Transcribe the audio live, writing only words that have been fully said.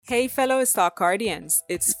Hey fellow stock guardians,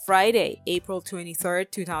 it's Friday, April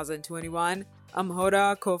 23rd, 2021. I'm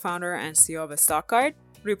Hoda, co-founder and CEO of StockGuard,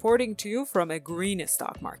 reporting to you from a green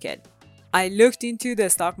stock market. I looked into the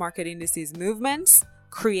stock market indices movements,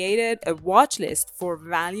 created a watch list for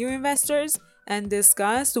value investors, and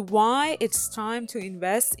discussed why it's time to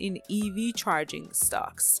invest in EV charging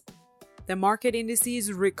stocks. The market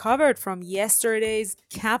indices recovered from yesterday's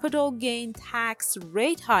capital gain tax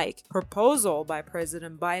rate hike proposal by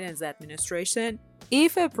President Biden's administration.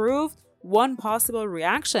 If approved, one possible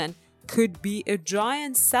reaction could be a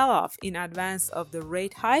giant sell-off in advance of the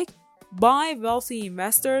rate hike by wealthy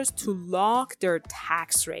investors to lock their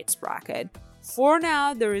tax rates bracket. For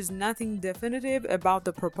now, there is nothing definitive about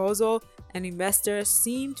the proposal, and investors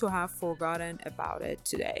seem to have forgotten about it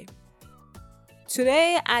today.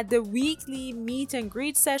 Today, at the weekly meet and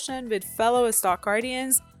greet session with fellow stock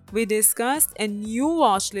guardians, we discussed a new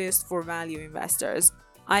watch list for value investors.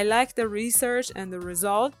 I liked the research and the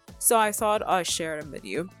result, so I thought I'd share them with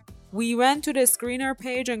you. We went to the screener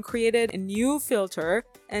page and created a new filter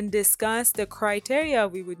and discussed the criteria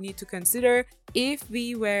we would need to consider if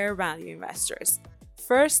we were value investors.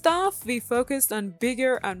 First off, we focused on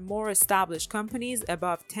bigger and more established companies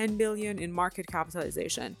above 10 billion in market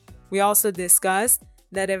capitalization. We also discussed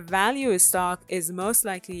that a value stock is most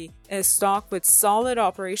likely a stock with solid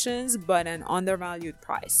operations but an undervalued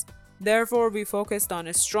price. Therefore, we focused on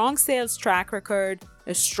a strong sales track record,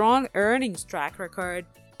 a strong earnings track record,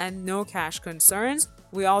 and no cash concerns.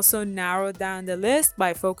 We also narrowed down the list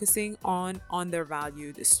by focusing on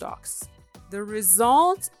undervalued stocks. The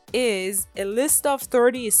result is a list of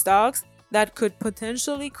 30 stocks that could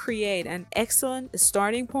potentially create an excellent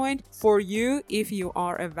starting point for you if you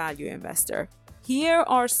are a value investor. Here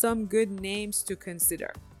are some good names to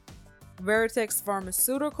consider: Vertex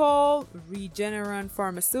Pharmaceutical, Regeneron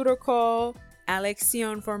Pharmaceutical,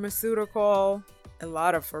 Alexion Pharmaceutical, a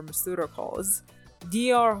lot of pharmaceuticals,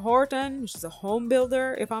 D.R. Horton, which is a home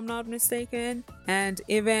builder if I'm not mistaken, and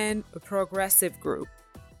even Progressive Group.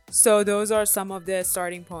 So those are some of the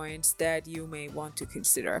starting points that you may want to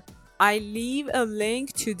consider. I leave a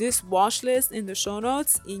link to this watch list in the show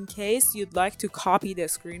notes in case you'd like to copy the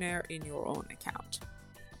screener in your own account.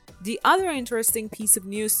 The other interesting piece of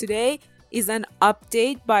news today is an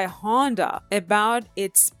update by Honda about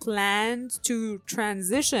its plans to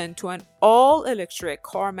transition to an all-electric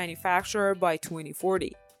car manufacturer by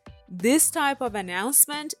 2040. This type of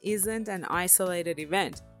announcement isn't an isolated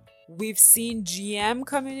event. We've seen GM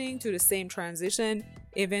committing to the same transition.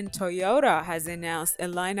 Even Toyota has announced a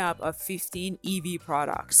lineup of 15 EV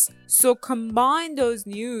products. So combine those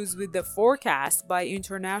news with the forecast by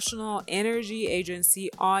International Energy Agency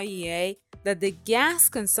IEA that the gas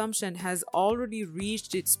consumption has already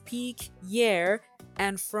reached its peak year,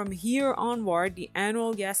 and from here onward the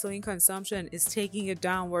annual gasoline consumption is taking a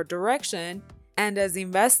downward direction. And as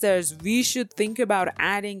investors, we should think about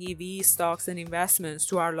adding EV stocks and investments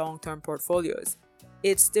to our long-term portfolios.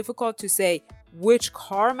 It's difficult to say which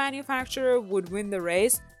car manufacturer would win the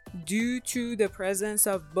race due to the presence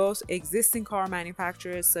of both existing car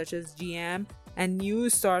manufacturers such as GM and new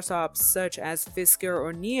startups such as Fisker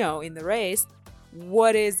or NIO in the race.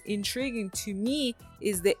 What is intriguing to me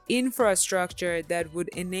is the infrastructure that would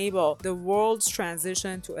enable the world's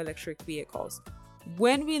transition to electric vehicles.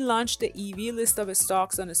 When we launched the EV list of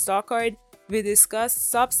stocks on StockGuard, we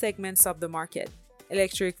discussed sub-segments of the market: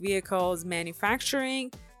 electric vehicles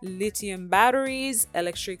manufacturing, lithium batteries,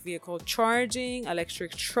 electric vehicle charging,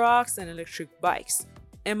 electric trucks, and electric bikes.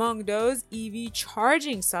 Among those, EV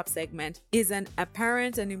charging subsegment is an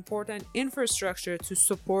apparent and important infrastructure to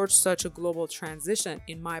support such a global transition,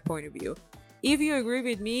 in my point of view. If you agree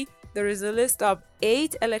with me, there is a list of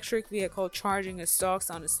 8 electric vehicle charging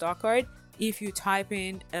stocks on StockGuard if you type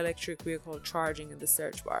in electric vehicle charging in the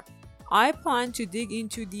search bar. I plan to dig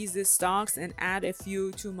into these stocks and add a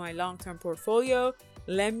few to my long-term portfolio.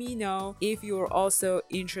 Let me know if you're also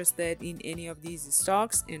interested in any of these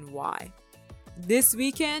stocks and why. This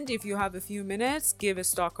weekend, if you have a few minutes, give a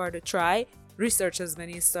StockGuard a try, research as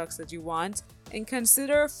many stocks as you want, and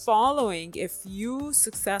consider following a few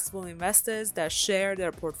successful investors that share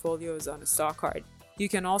their portfolios on StockGuard. You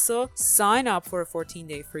can also sign up for a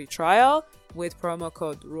 14-day free trial with promo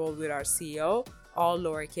code ROLLWITHOURCEO, all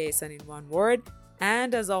lowercase and in one word.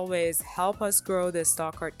 And as always, help us grow the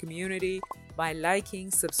StockGuard community by liking,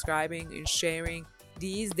 subscribing, and sharing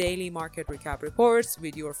these daily market recap reports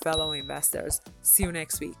with your fellow investors. See you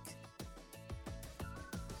next week.